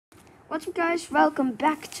What's up guys, welcome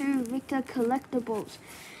back to Victor Collectibles.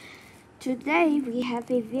 Today we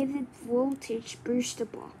have a Vivid Voltage booster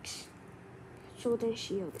box. Sword and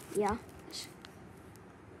Shield, yeah.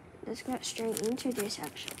 Let's get straight into this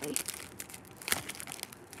actually.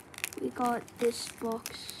 We got this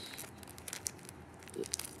box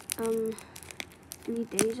 3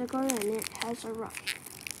 days ago and it has arrived.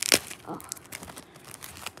 Oh.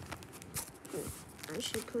 I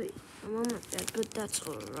should put them on my bed, but that's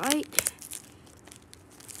alright.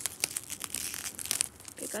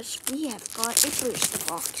 Because we have got a booster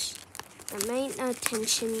box. The main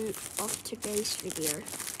attention of today's video.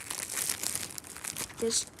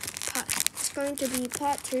 It's going to be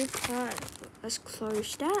part 2 part. Let's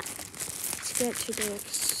close that. Let's get to the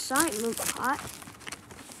excitement part.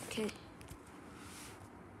 Okay.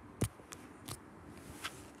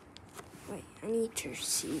 Wait, I need to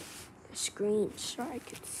see the screen so I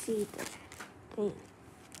could see the thing.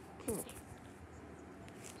 Okay.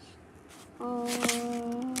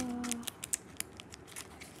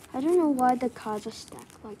 I don't know why the cards are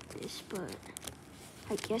stacked like this, but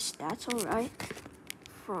I guess that's alright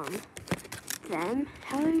from them.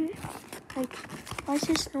 Why is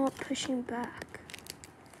this not pushing back?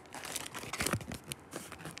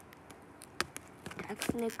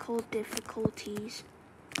 Technical difficulties.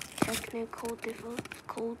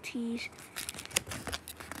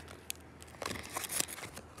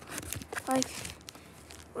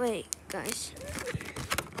 Wait, guys.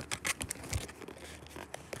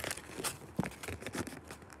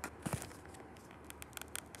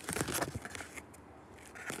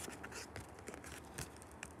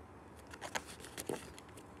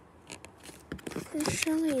 It's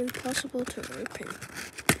surely impossible to open.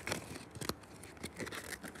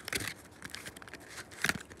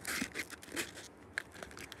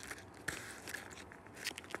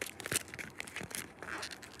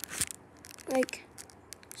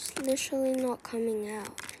 It's literally not coming out.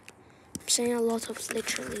 I'm saying a lot of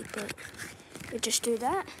literally, but we just do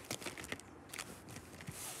that.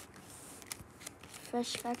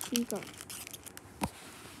 First back we go.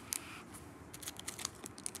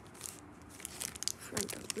 From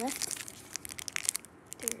the left.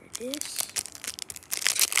 There it is.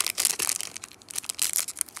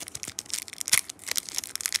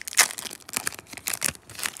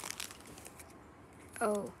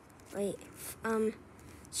 Oh, wait.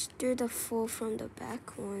 Let's do the 4 from the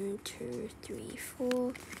back. 1, 2, 3,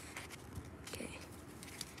 4. Okay.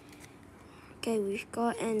 Okay, we've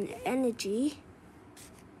got an energy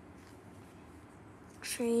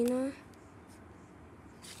trainer.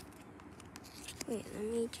 Wait, let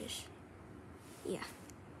me just, yeah.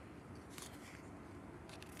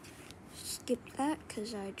 Skip that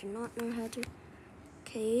because I do not know how to.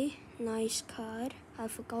 Okay, nice card. I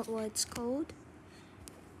forgot what it's called.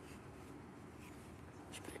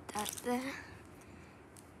 Let's put that there.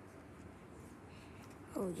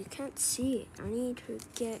 Oh, you can't see it. I need to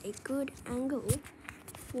get a good angle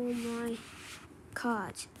for my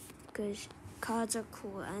cards because cards are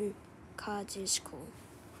cool and cards is cool.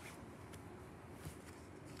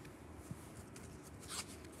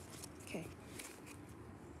 Okay.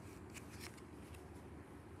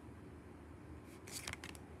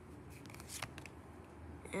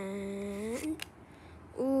 And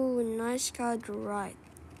ooh, nice card right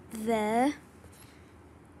there.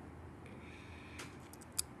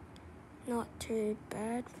 Not too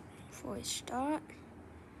bad for a start.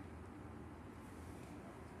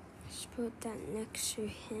 Let's put that next to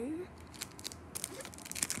him.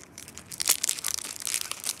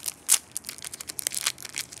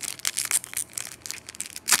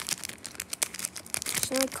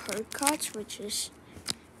 It's not code cards, which is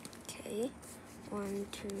okay. 1,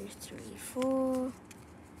 2, 3, 4.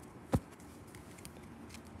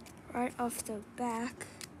 Right off the back,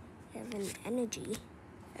 we have an energy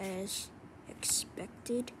as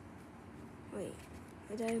expected. Wait,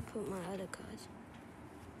 where did I put my other cards?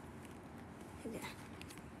 Yeah.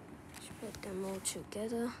 Let's put them all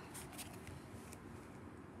together.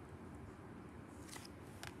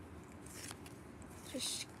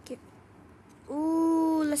 Just skip.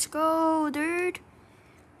 Ooh, let's go, dude.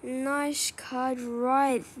 Nice card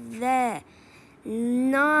right there.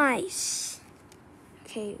 Nice.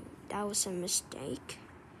 Okay, that was a mistake.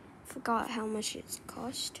 Forgot how much it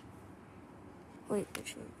cost. Wait,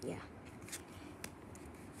 which one? Yeah.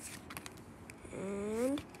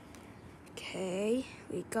 And okay,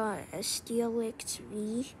 we got a Steelix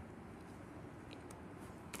V.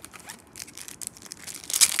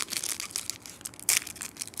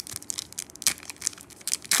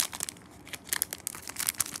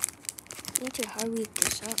 Need to hurry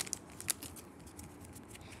this up.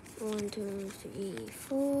 1, 2, 3,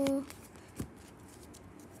 4.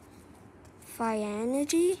 Fire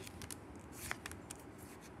energy.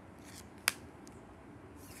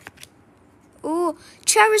 Oh,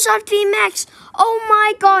 Charizard VMAX. Oh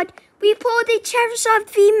my god, we pulled a Charizard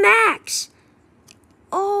VMAX.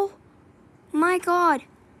 Oh my god,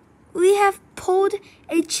 we have pulled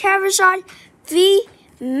a Charizard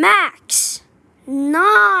VMAX.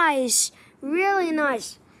 Nice, really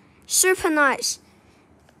nice, super nice,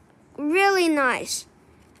 really nice,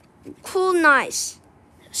 cool, nice,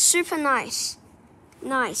 super nice,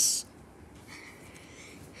 nice.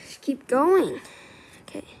 Let's keep going.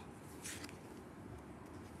 Okay.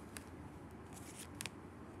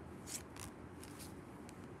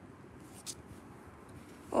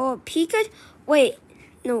 Oh, Pikachu. Wait,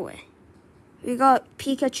 no way. We got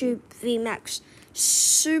Pikachu VMAX.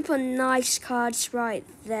 Super nice cards right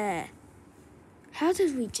there. How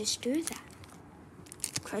did we just do that?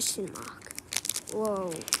 Question mark.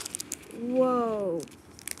 Whoa. Whoa.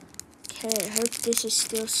 Okay, I hope this is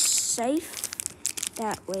still safe.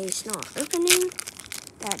 That way it's not opening.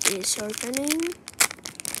 That is opening.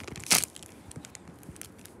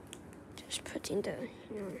 Just putting the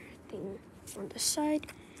thing on the side.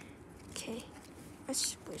 Okay,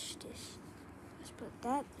 let's push this. Let's put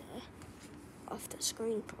that there. Off the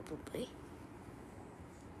screen, probably.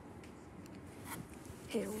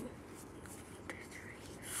 Okay, 1, 2, 3,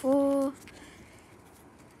 4.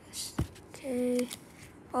 Okay.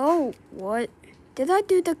 Oh, what? Did I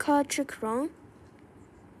do the card trick wrong?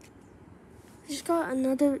 I just got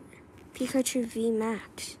another Pikachu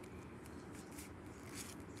VMAX.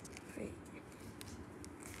 Wait.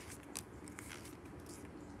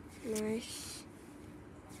 Nice.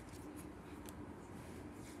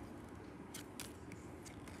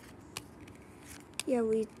 Yeah,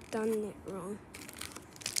 we've done it wrong.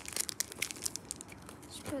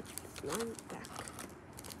 Let's put one back.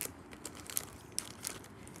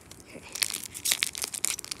 Okay.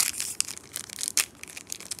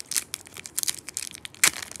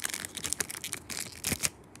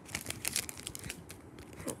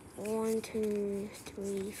 One, 2,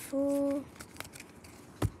 3, 4.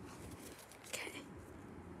 Okay.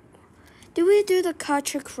 Did we do the card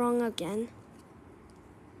trick wrong again?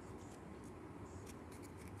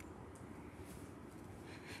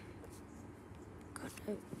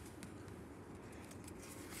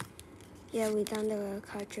 Yeah, we done the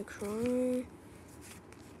card trick wrong.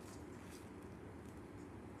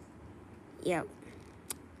 Yep.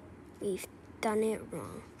 We've done it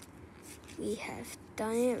wrong. We have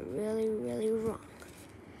done it really, really wrong.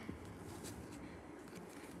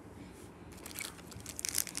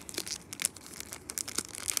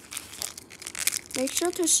 Make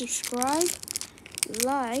sure to subscribe,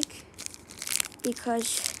 like,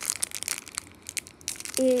 because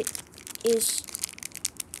it is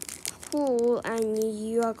cool and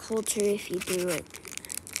you are cool too if you do it.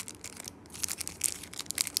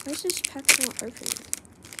 Why is this pack not opening?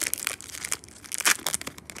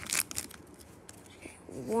 Okay,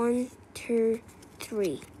 1, 2,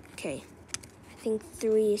 3. Okay, I think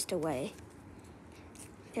 3 is the way.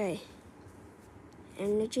 Okay,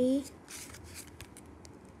 energy,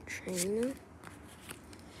 trainer.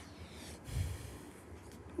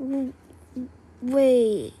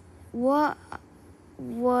 Wait, what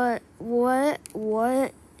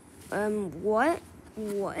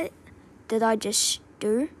did I just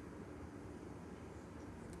do?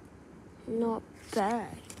 Not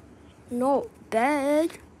bad. Not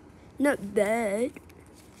bad. Not bad.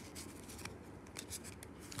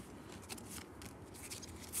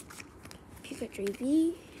 Pikachu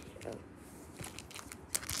V. Oh.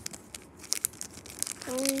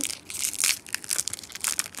 Alright.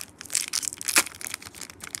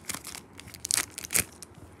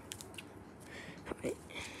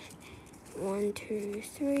 1, 2,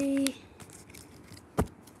 3.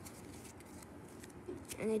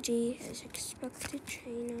 Energy as expected,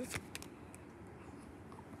 trainer.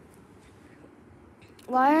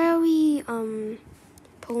 Why are we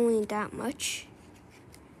pulling that much?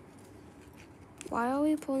 Why are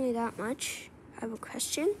we pulling that much? I have a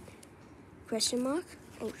question. Question mark.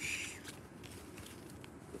 Oh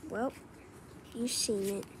well, you've seen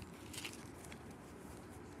it.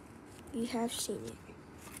 You have seen it.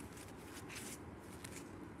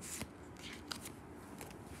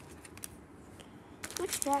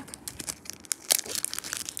 What's back?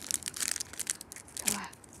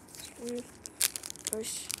 One of the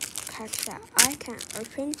first packs that I can't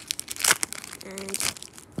open and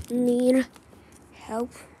need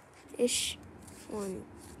help-ish one.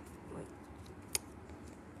 Wait.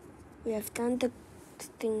 We have done the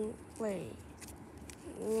thing. Wait.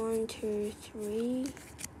 1, 2, 3.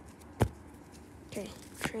 Okay,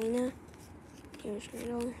 trainer. Here's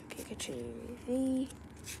Riddle, Pikachu V.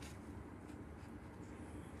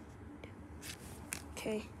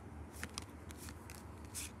 Okay.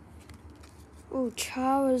 Oh,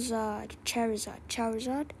 Charizard.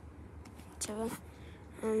 Whatever.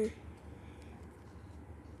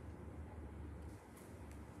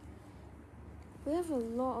 We have a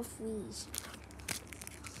lot of these.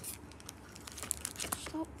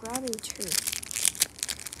 Stop grabbing two.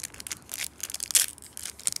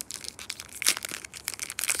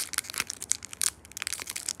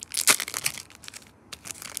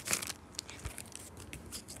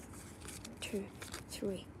 Two,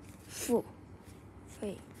 3, 4.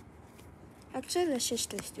 Wait. Actually, let's just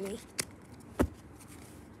do 3.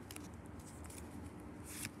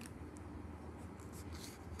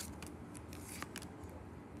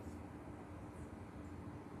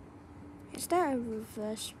 Is that a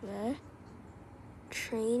reverse rare?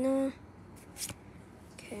 Trainer.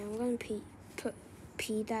 Okay, I'm gonna put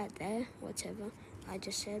P that there. Whatever I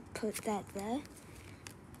just said, put that there.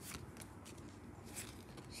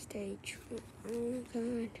 Stage 1. Oh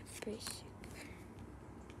god, basic.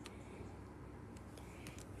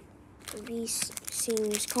 These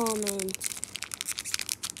seems common.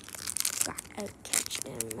 Gotta catch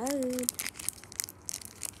them mode.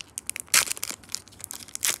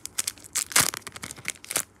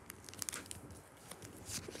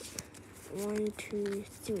 One, 2,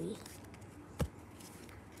 3.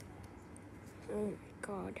 Oh my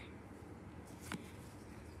god.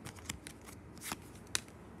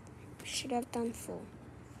 Should have done 4.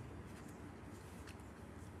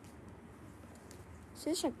 Is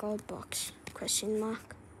this a gold box? Question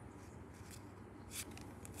mark.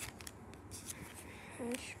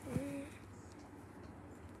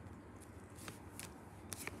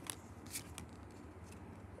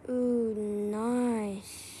 Ooh,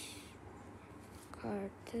 nice.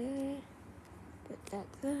 Card there. Put that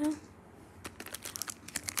there.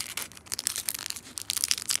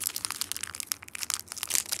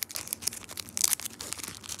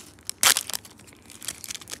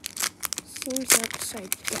 Seems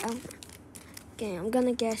upside down. Okay, I'm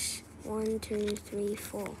gonna guess 1, 2, 3,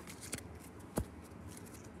 4.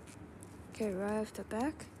 Okay, right off the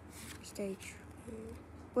back. Stage 1.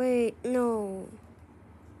 Wait, no.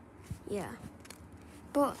 Yeah.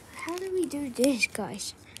 But how do we do this,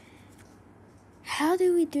 guys? How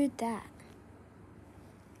do we do that?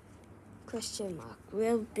 Question mark.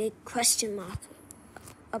 Real big question mark.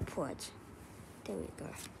 Upwards. There we go.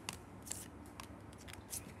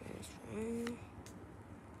 There's 1.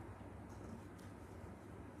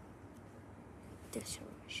 This one.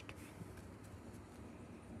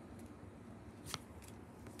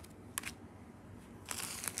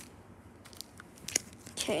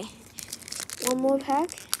 Okay. One more pack.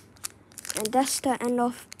 And that's the end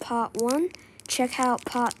of part 1. Check out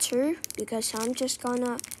part 2 because part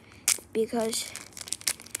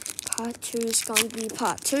 2 is gonna be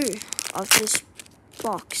part 2 of this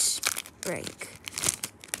box break.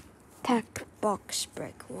 Pack box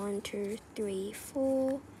break. 1, 2, 3,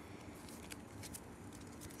 4.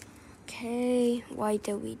 Okay, why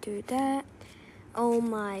did we do that? Oh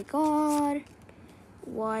my god.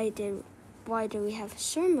 Why did we have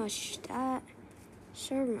so much that?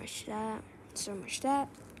 So much that.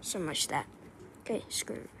 Okay,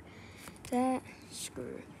 screw that,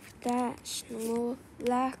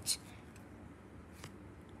 Snorlax.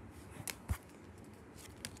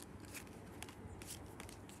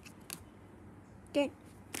 Okay.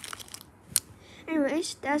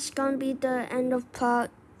 Anyways, that's gonna be the end of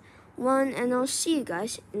part 1, and I'll see you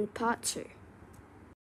guys in part 2.